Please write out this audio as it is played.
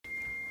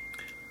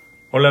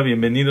Hola,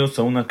 bienvenidos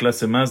a una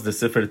clase más de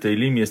Sefer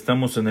Tehilim y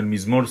estamos en el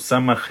Mizmor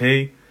Samach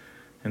Hei,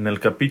 en el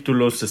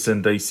capítulo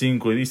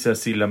 65, y dice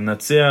así: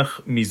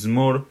 Lamnatseach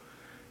Mizmor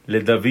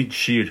le David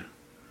Shir.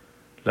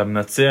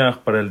 Lamnatseach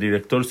para el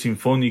director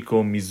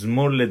sinfónico,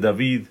 Mizmor le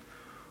David,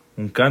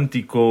 un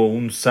cántico,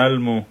 un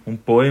salmo, un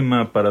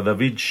poema para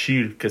David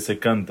Shir que se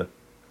canta.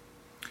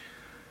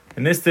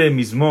 En este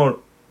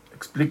Mizmor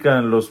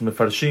explican los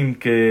Mefarshim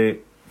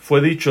que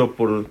fue dicho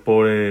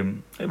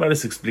hay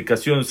varias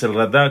explicaciones. El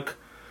Radak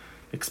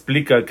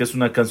explica que es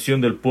una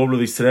canción del pueblo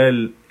de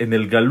Israel en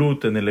el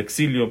Galut, en el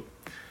exilio,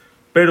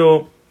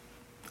 pero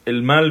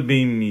el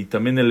Malbim y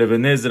también el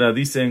Eben Ezra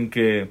dicen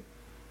que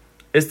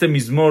este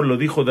Mizmor lo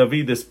dijo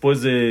David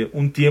después de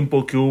un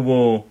tiempo que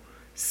hubo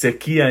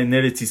sequía en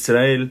Eretz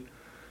Israel.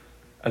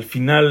 Al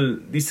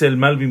final, dice el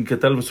Malbim que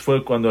tal vez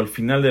fue cuando al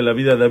final de la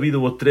vida de David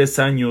hubo 3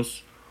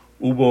 años,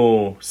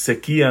 hubo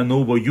sequía, no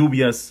hubo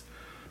lluvias,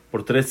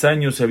 por 3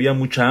 años había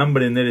mucha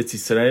hambre en Eretz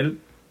Israel.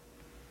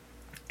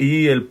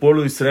 Y el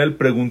pueblo de Israel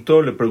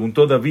le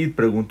preguntó David,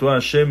 preguntó a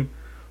Hashem,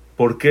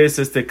 ¿por qué es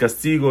este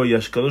castigo? Y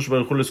Ashkadosh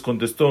Baruj Hu les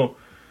contestó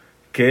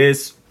que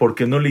es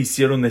porque no le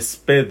hicieron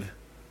esped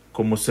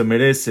como se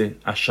merece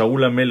a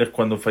Shaul HaMelech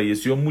cuando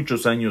falleció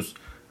muchos años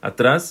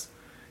atrás,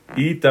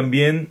 y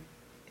también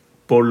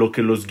por lo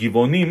que los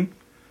Gibonim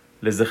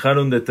les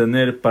dejaron de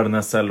tener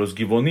Parnasá. Los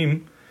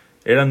Gibonim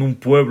eran un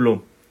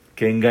pueblo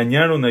que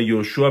engañaron a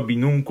Yoshua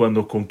bin Nun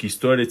cuando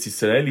conquistó Eretz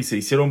Israel y se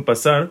hicieron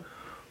pasar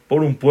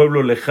por un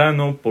pueblo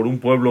lejano, por un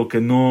pueblo que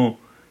no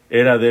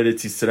era de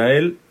Eretz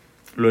Israel.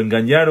 Lo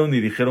engañaron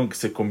y dijeron que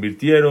se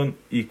convirtieron,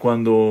 y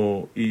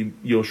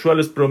Yoshua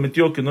les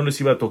prometió que no les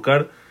iba a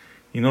tocar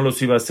y no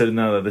los iba a hacer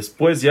nada.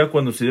 Después, ya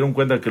cuando se dieron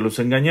cuenta que los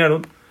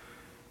engañaron,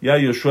 ya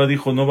Yoshua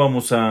dijo: no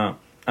vamos a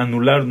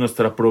anular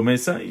nuestra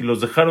promesa, y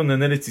los dejaron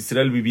en Eretz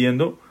Israel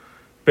viviendo,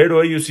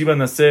 pero ellos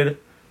iban a ser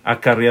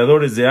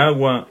acarreadores de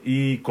agua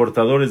y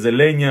cortadores de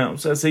leña. O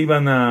sea, se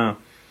iban a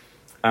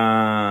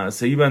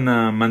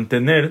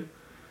mantener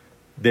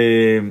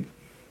de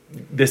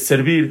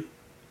servir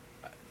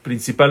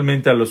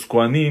principalmente a los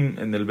Kohanim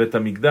en el Bet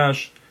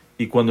HaMikdash.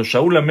 Y cuando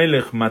Shaul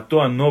HaMelech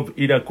mató a Nob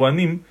Ira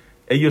Kohanim,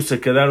 ellos se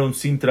quedaron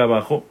sin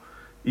trabajo,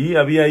 y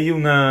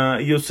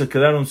ellos se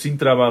quedaron sin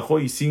trabajo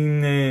y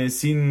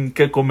sin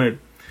qué comer.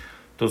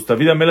 Entonces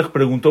David HaMelech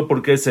preguntó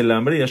por qué es el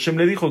hambre, y Hashem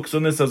le dijo que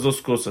son esas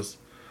dos cosas.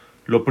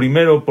 Lo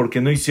primero, porque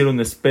no hicieron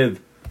esped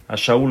a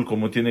Shaul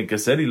como tiene que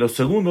ser, y lo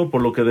segundo,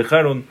 por lo que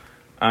dejaron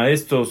a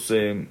estos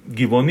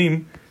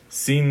Gibonim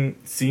sin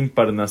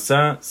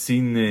Parnasá,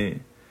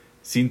 sin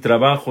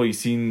trabajo y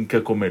sin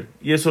qué comer.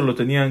 Y eso lo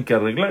tenían que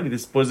arreglar, y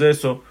después de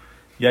eso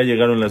ya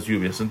llegaron las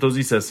lluvias. Entonces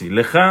dice así: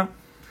 Leja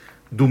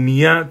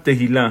Dumia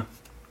Tehilá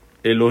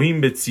Elohim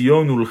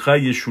Betzion Ulja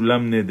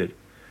Yeshulam Neder.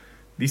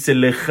 Dice: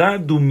 Leja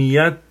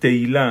Dumia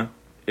Tehilá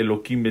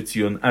Elohim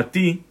Betzion. A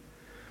ti,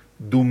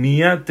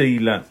 Dumia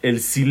Tehilá,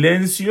 el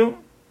silencio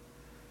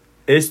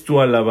es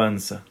tu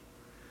alabanza.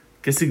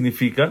 ¿Qué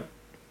significa?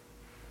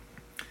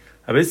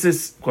 A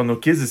veces cuando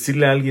quieres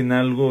decirle a alguien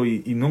algo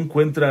y no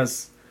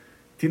encuentras,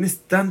 tienes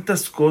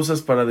tantas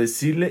cosas para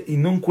decirle y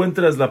no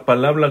encuentras la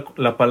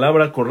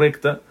palabra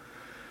correcta.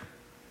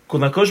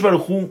 Con Akadosh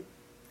Baruj Hu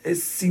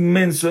es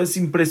inmenso, es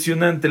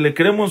impresionante. Le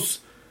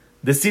queremos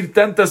decir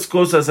tantas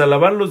cosas,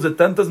 alabarlos de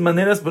tantas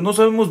maneras, pero no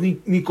sabemos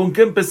ni con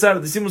qué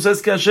empezar. Decimos: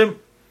 ¿sabes qué, Hashem?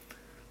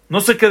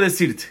 No sé qué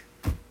decirte.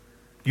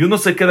 Y uno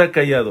se queda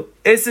callado.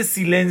 Ese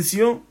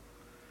silencio,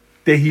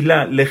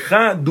 Tehilá,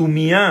 Leja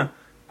Dumia,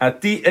 a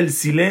ti el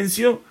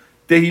silencio,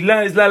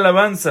 Tehilá es la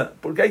alabanza,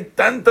 porque hay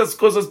tantas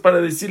cosas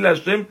para decirle a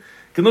Hashem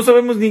que no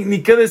sabemos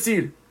ni qué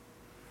decir.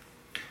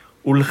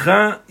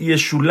 Ulja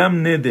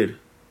Yeshulam Neder.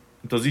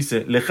 Entonces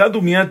dice: Leja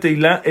Dumia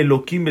Tehilá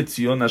Elohim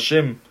Betzion,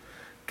 Hashem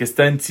que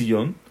está en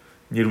Zion,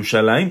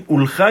 Jerusalén,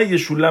 Ulja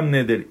Yeshulam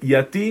Neder, y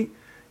a ti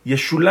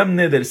Yeshulam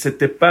Neder, se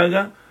te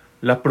paga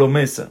la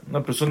promesa.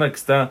 Una persona que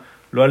está,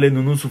 lo halen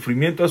en un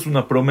sufrimiento, hace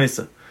una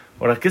promesa.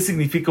 Ahora, ¿qué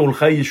significa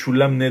Ulja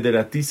Yeshulam Neder?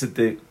 A ti se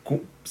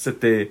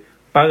te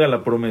paga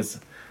la promesa.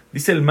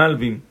 Dice el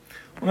Malvin,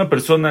 una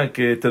persona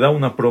que te da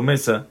una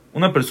promesa,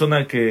 una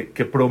persona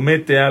que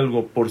promete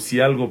algo por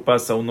si algo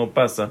pasa o no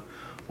pasa,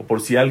 o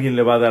por si alguien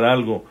le va a dar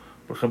algo.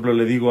 Por ejemplo,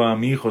 le digo a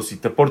mi hijo: si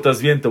te portas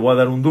bien te voy a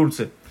dar un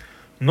dulce.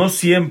 No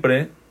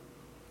siempre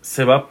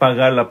se va a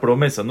pagar la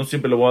promesa, no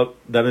siempre le voy a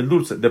dar el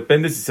dulce.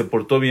 Depende si se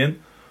portó bien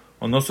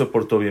o no se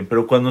portó bien.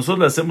 Pero cuando nosotros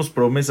le hacemos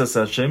promesas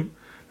a Hashem,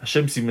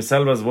 si me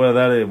salvas voy a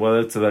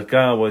dar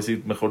tzedakah, voy a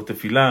decir mejor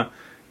tefilá,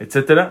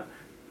 etcétera,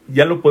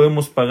 ya lo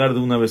podemos pagar de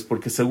una vez,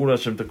 porque seguro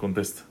Hashem te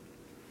contesta.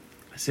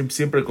 Hashem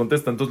siempre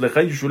contesta. Entonces,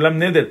 Leja Yeshulam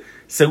Neder,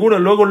 seguro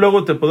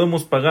luego te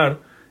podemos pagar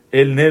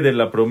el Neder,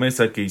 la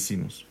promesa que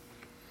hicimos.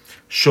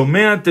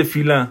 Shomea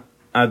tefilá,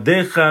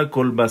 adeja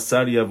kol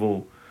basar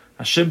yavo.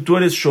 Hashem, tú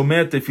eres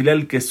Shomea tefilá,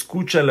 el que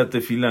escucha la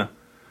tefilá.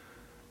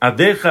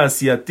 Adeja,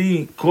 hacia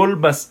ti, kol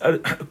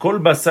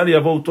basar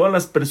yavo, todas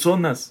las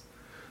personas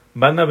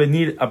van a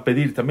venir a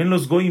pedir. También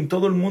los goyim,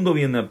 todo el mundo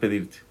viene a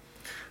pedirte.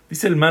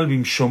 Dice el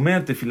Malvim,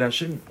 Shomea tefilá,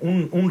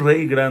 un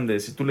rey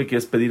grande, si tú le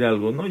quieres pedir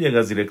algo, no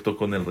llegas directo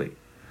con el rey.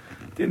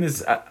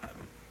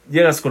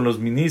 llegas con los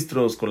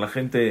ministros, con la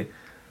gente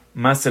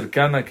más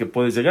cercana que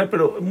puedes llegar,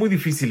 pero es muy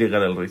difícil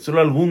llegar al rey.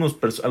 Solo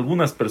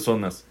algunas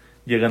personas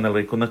llegan al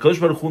rey. Con Akadosh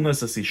Baruj Hu no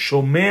es así.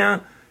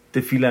 Shomea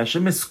tefilá.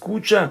 Hashem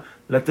escucha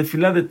la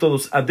tefilá de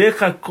todos.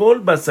 Adeja kol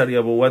basar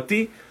yabo. A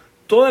ti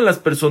todas las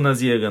personas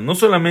llegan. No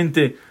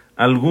solamente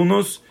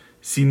algunos,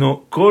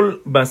 sino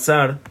kol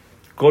basar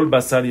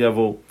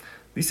yabo.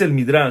 Dice el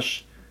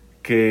Midrash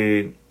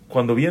que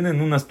cuando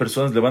vienen unas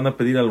personas le van a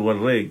pedir algo al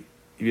rey,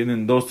 y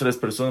vienen 2, 3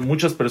 personas,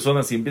 muchas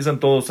personas, y empiezan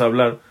todos a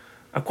hablar,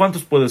 ¿a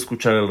cuántos puede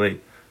escuchar el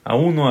rey? A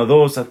 1, a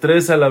 2, a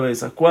 3 a la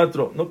vez, a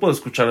 4, no puede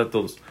escuchar a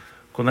todos.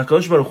 Con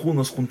Akadosh Baruj Hu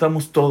nos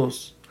juntamos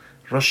todos.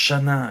 Rosh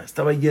Hashanah,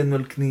 estaba lleno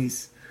el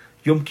Knis.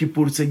 Yom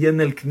Kippur se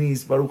llena el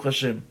Knis, Baruch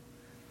Hashem.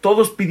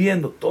 Todos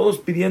pidiendo,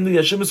 y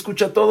Hashem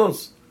escucha a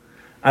todos.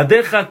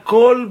 Adeja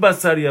kol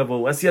basar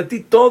yabo. Hacia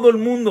ti todo el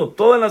mundo,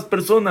 todas las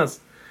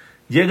personas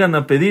llegan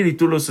a pedir y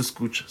tú los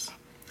escuchas.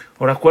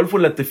 Ahora, ¿cuál fue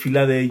la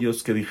tefilá de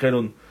ellos que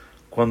dijeron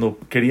cuando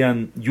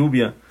querían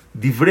lluvia?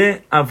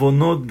 Divrei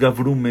avonot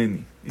gavru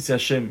meni. Dice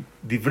Hashem,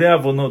 divrei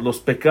avonot, los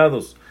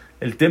pecados.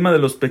 El tema de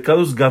los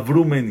pecados,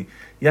 gavru meni.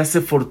 Ya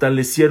se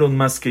fortalecieron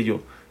más que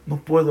yo. No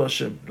puedo,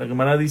 Hashem. La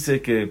Gemara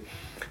dice que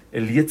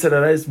el Yetzer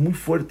Hara es muy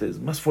fuerte, es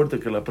más fuerte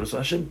que la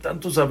persona. Hashem,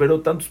 tantos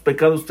averot, tantos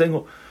pecados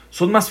tengo,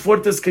 son más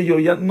fuertes que yo.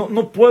 Ya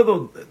no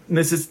puedo,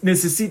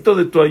 necesito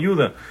de tu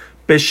ayuda.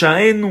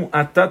 Peshaenu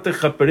atate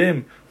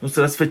japerem,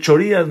 nuestras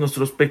fechorías,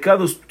 nuestros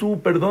pecados,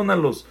 tú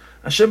perdónalos.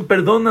 Hashem,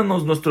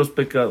 perdónanos nuestros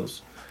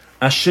pecados.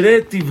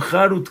 Ashre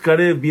tivhar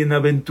utkarev,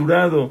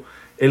 bienaventurado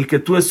el que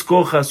tú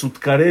escojas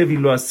utkarev y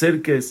lo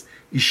acerques,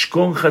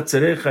 ishkon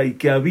hatzereja, y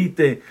que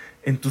habite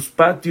en tus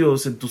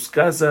patios, en tus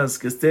casas,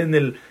 que esté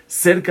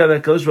cerca de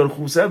Akadosh Baruj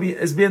Hu.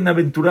 Es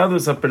bienaventurado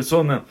esa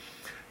persona.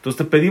 Entonces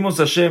te pedimos,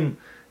 Hashem,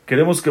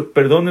 queremos que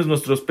perdones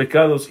nuestros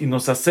pecados y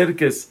nos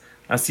acerques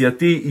hacia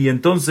ti, y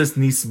entonces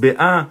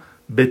nisbe'a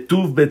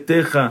betuv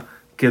beteja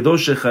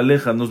kedosh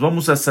ejaleja, nos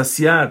vamos a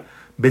saciar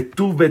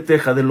betuv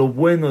beteja, de lo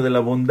bueno, de la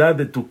bondad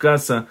de tu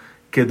casa,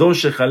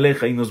 kedosh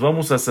ejaleja, y nos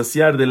vamos a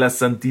saciar de la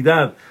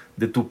santidad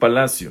de tu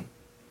palacio.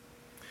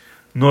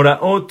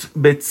 Noraot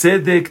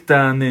betzedek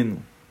ta'anenu.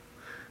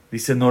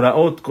 Dice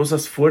Noraot,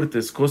 cosas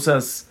fuertes,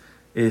 cosas,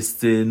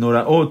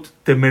 Noraot,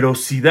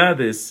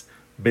 temerosidades,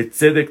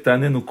 betzedek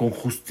ta'anenu, con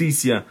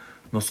justicia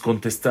nos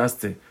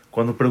contestaste.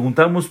 Cuando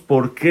preguntamos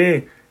por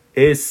qué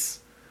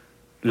es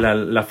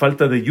la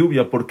falta de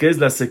lluvia, por qué es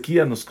la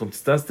sequía, nos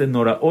contestaste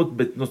Noraot,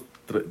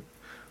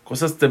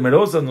 cosas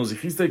temerosas, nos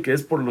dijiste que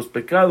es por los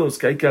pecados,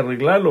 que hay que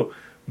arreglarlo.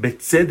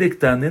 Betzedek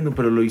ta'anenu,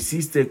 pero lo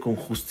hiciste con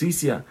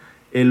justicia.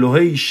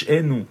 Elohei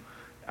ishenu,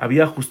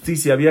 había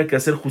justicia, había que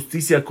hacer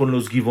justicia con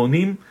los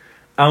gibonim,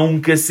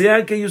 aunque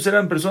sea que ellos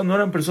no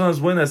eran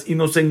personas buenas y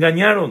nos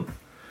engañaron.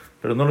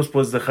 Pero no los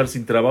puedes dejar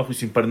sin trabajo y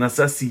sin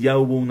parnasá si ya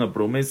hubo una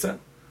promesa.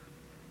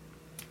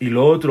 Y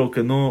lo otro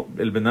que no,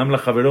 el Benhamu la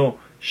javeró,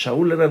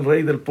 Shaul era el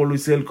rey del pueblo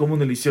Israel, ¿cómo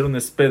no le hicieron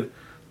esped?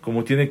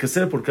 Como tiene que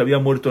ser, porque había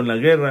muerto en la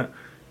guerra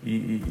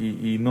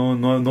y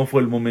no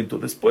fue el momento.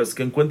 Después,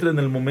 que encuentren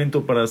el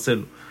momento para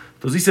hacerlo.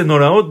 Entonces dice,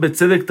 Noraot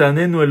betzedek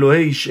ta'anenu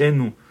Elohei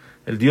ishenu,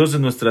 el Dios de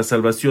nuestra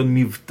salvación,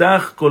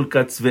 Mivtach kol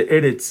katz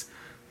ve'eretz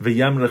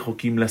ve'yam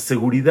rejokim, la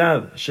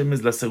seguridad, Hashem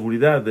es la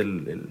seguridad,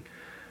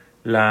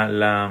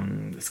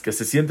 es que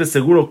se siente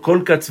seguro,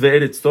 kol katz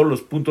ve'eretz, todos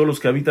los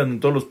que habitan en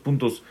todos los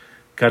puntos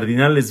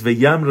cardinales,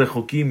 ve'yam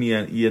rejokim,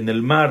 y en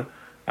el mar,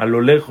 a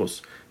lo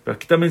lejos. Pero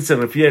aquí también se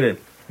refiere,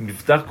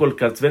 Mivtach kol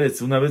katz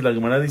ve'eretz, una vez la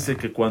Gemara dice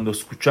que cuando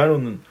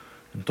escucharon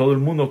en todo el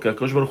mundo que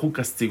Akadosh Baruj Hu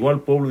castigó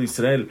al pueblo de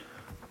Israel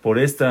por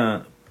el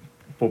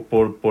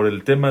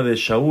tema de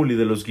Shaul y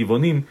de los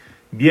Gibonim,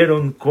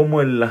 vieron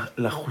cómo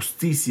la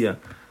justicia,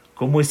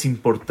 cómo es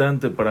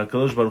importante para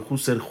Akadosh Baruj Hu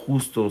ser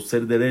justo,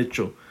 ser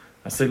derecho,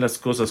 hacer las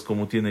cosas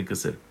como tiene que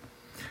ser.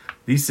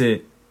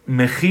 Dice,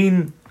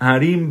 Mejin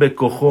harim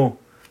bekojo,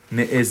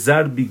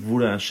 ne'ezar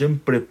bigvura, Hashem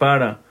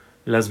prepara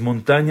las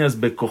montañas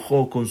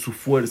bekojo con su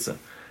fuerza,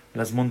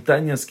 las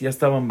montañas que ya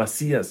estaban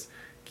vacías,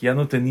 que ya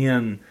no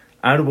tenían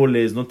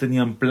árboles, no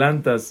tenían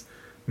plantas,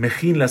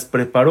 Mejin las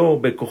preparó,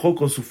 becojó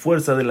con su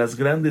fuerza de las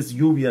grandes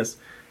lluvias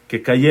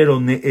que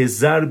cayeron,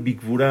 ne'ezar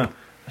bigvura,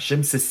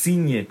 Hashem se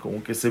ciñe,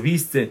 como que se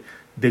viste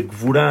de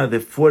gvura, de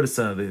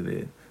fuerza,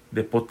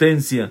 de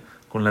potencia,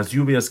 con las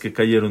lluvias que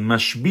cayeron.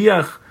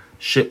 Mashbiach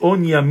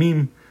she'on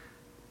yamim,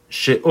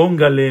 she'on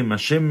galem,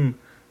 Hashem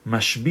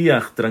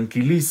mashbiach,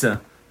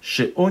 tranquiliza,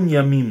 she'on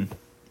yamim,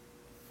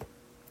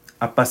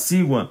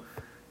 apacigua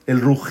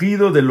el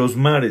rugido de los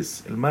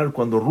mares, el mar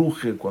cuando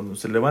ruge, cuando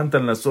se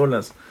levantan las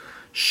olas,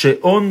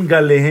 she'on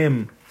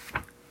galehem,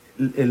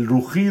 el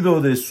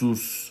rugido de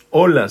sus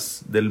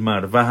olas del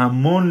mar,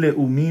 vahamon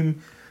leumim,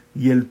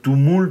 y el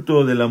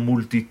tumulto de la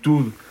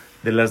multitud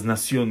de las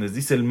naciones.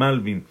 Dice el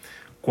Malvin,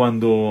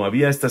 cuando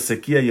había esta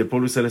sequía y el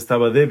pueblo de Israel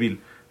estaba débil,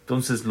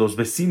 entonces los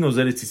vecinos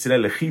de Eretz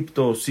Israel,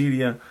 Egipto,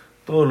 Siria,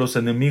 todos los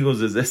enemigos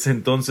desde ese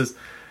entonces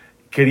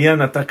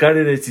querían atacar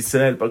Eretz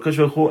Israel.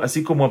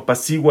 Así como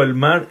apacigua el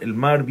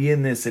mar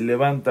viene, se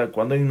levanta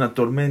cuando hay una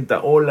tormenta,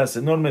 olas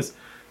enormes,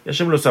 y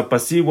Hashem los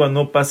apacigua,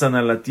 no pasan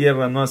a la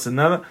tierra, no hacen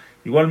nada,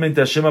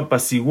 Igualmente Hashem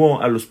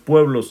apaciguó a los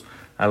pueblos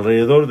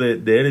alrededor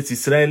de Eretz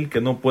Israel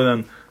que no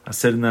puedan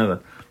hacer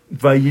nada.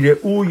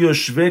 Vaireu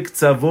yoshvek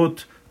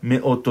tzavot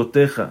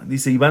meototeja.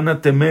 Dice, y van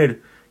a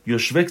temer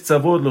yoshvek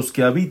tzavot, los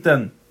que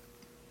habitan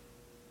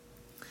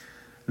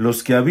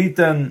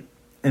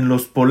en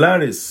los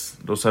polares,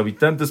 los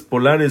habitantes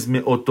polares,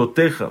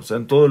 meototeja, o sea,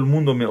 en todo el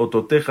mundo,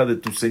 meototeja, de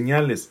tus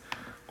señales.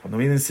 Cuando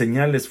vienen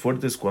señales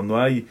fuertes, cuando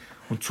hay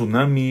un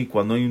tsunami,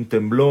 cuando hay un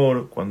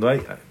temblor, cuando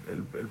hay...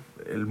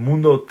 El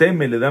mundo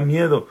teme, le da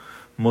miedo.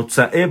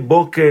 Motzae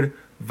boker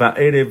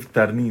vaerev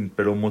tarnin.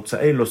 Pero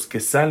motzae, los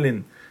que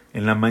salen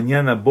en la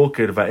mañana,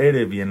 boker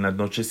vaerev, y en la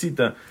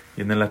nochecita,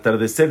 y en el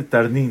atardecer,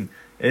 tarnin.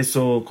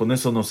 Con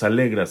eso nos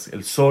alegras.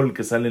 El sol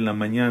que sale en la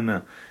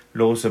mañana,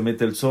 luego se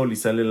mete el sol y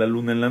sale la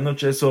luna en la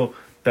noche. Eso,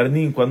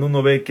 tarnin, cuando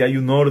uno ve que hay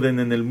un orden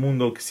en el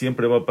mundo, que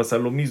siempre va a pasar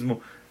lo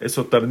mismo,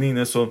 eso tarnin,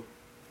 eso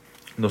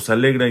nos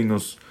alegra y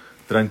nos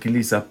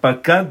tranquiliza.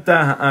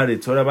 Pakata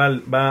haaretz, ahora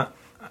va a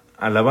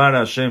alabar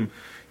a Hashem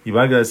y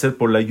va a agradecer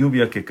por la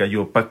lluvia que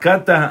cayó.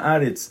 Pakata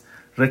haaretz,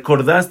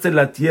 recordaste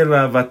la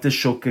tierra,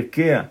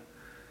 vateshokekea.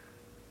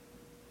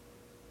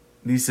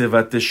 Dice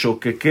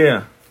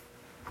vateshokekea.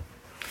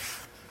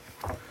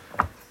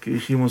 ¿Qué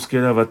dijimos que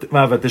era?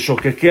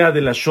 Vateshokekea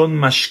de la shon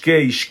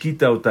mashke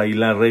ishkita ota, y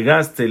la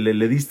regaste,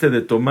 le diste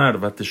de tomar.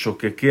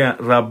 Vateshokekea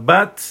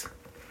Rabat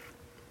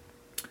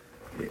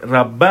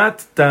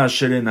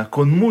Ta'asherena,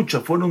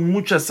 fueron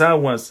muchas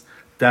aguas.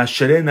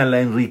 Ta'asherena,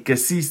 la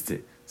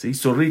enriqueciste, se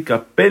hizo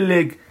rica.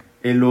 Peleg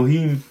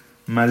Elohim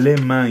Male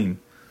Maim,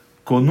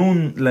 con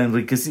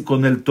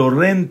el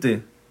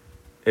torrente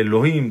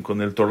Elohim,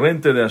 con el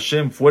torrente de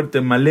Hashem fuerte,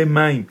 Male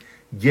Maim,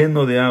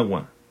 lleno de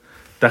agua.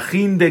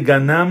 Tajin de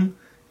Ganam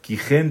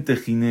Kijen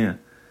Tejinea,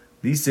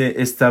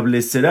 dice,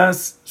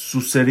 establecerás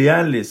sus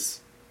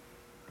cereales.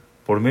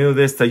 Por medio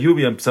de esta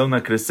lluvia empezaron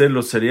a crecer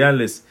los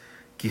cereales.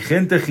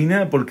 Kijen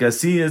Tejinea, porque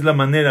así es la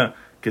manera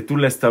que tú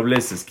la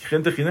estableces.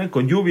 Kijen Tejinea,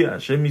 con lluvia.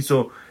 Hashem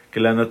hizo que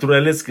la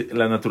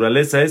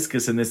naturaleza es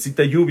que se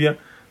necesita lluvia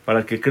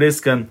para que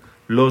crezcan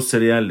los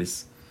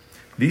cereales.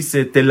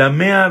 Dice,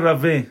 Telamea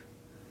Rabé,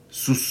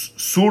 sus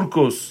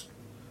surcos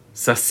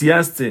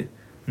saciaste.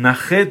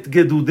 Najet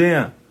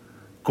Gedudea,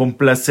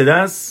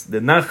 complacerás,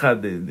 de naja,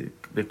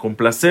 de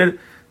complacer,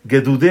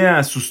 Gedudea,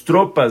 a sus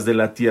tropas de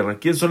la tierra.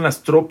 ¿Quién son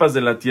las tropas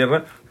de la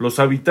tierra? Los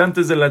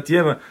habitantes de la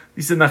tierra.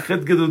 Dice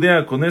Najet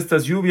Gedudea, con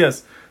estas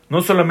lluvias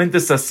no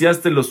solamente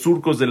saciaste los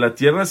surcos de la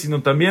tierra,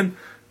 sino también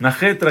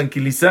Najet,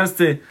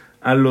 tranquilizaste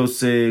a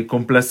los,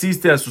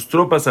 complaciste a sus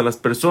tropas, a las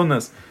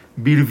personas.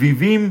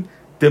 Birvivim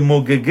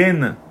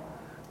temogegena,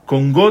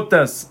 con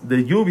gotas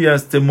de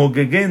lluvias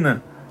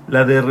temogegena,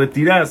 la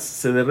derretirás,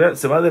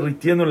 se va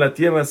derritiendo la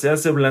tierra, se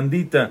hace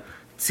blandita.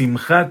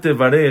 Tzimcha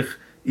tevarej,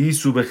 y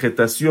su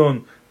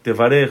vegetación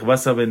tevarej,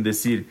 vas a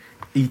bendecir.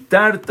 Y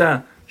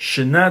tarta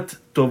shenat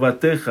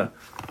tobateja,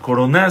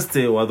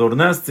 coronaste o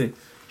adornaste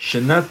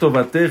shenat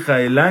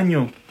tobateja, el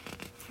año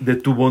de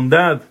tu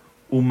bondad.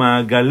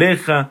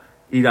 Umaagaleja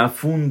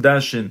irafun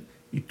dashen,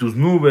 y tus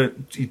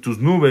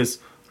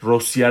nubes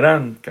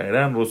rociarán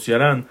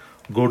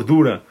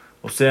gordura.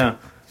 O sea,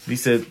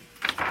 dice,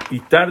 y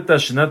tarta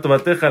shenat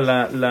tobateja,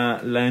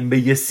 la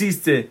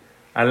embelleciste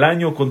al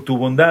año con tu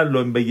bondad,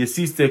 lo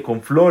embelleciste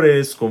con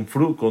flores, con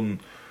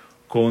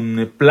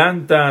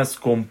plantas,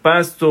 con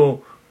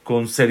pasto,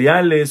 con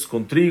cereales,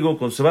 con trigo,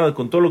 con cebada,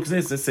 con todo lo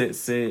que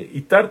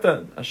y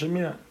tarta, Hashem,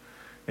 mira,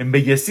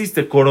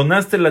 embelleciste,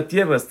 coronaste la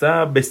tierra,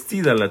 está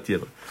vestida la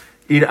tierra.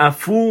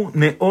 Irafu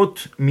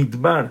neot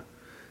midbar,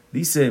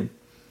 dice,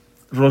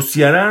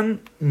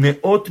 rociarán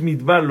neot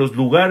midbar, los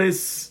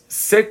lugares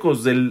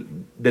secos del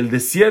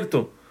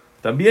desierto,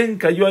 también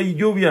cayó ahí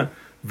lluvia.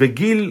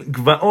 Vegil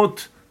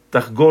gvaot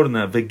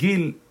tajgorna,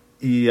 vegil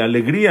y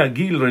alegría,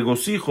 gil,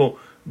 regocijo,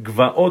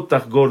 gvaot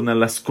tajgorna,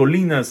 las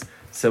colinas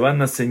se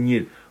van a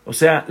ceñir. O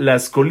sea,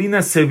 las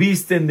colinas se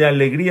visten de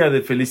alegría,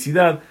 de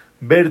felicidad,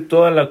 ver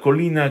toda la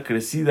colina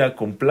crecida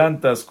con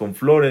plantas, con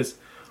flores,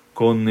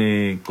 con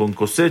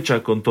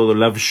cosecha, con todo.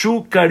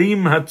 Lavshu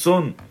karim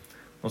hatzon,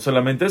 no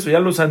solamente eso, ya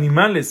los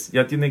animales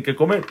ya tienen que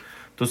comer.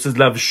 Entonces,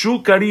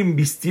 lavshu karim,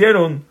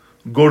 vistieron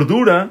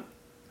gordura,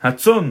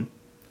 hatzon,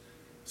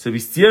 se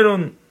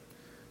vistieron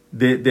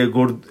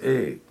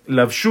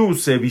lavshu,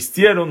 se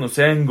vistieron, o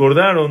sea,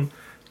 engordaron,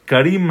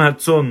 karim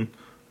hatzon,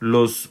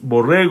 los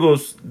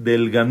borregos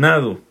del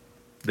ganado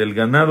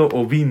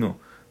ovino.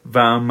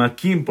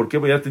 Va'amakim,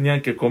 porque ya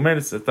tenían que comer,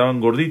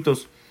 estaban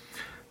gorditos.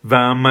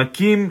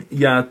 Va'amakim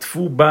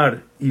yatfu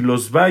bar, y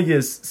los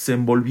valles se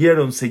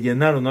envolvieron, se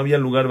llenaron, no había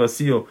lugar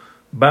vacío,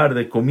 bar,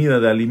 de comida,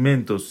 de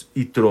alimentos.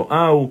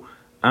 Itroau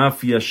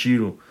af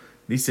yashiru,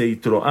 dice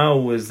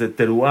Itroau, es de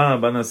teruá,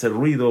 van a hacer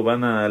ruido,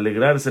 van a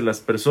alegrarse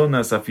las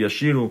personas. Af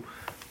yashiru,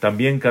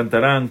 también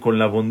cantarán con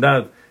la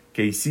bondad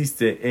que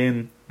hiciste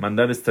en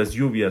mandar estas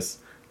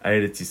lluvias a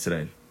Eretz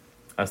Israel.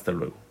 Hasta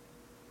luego.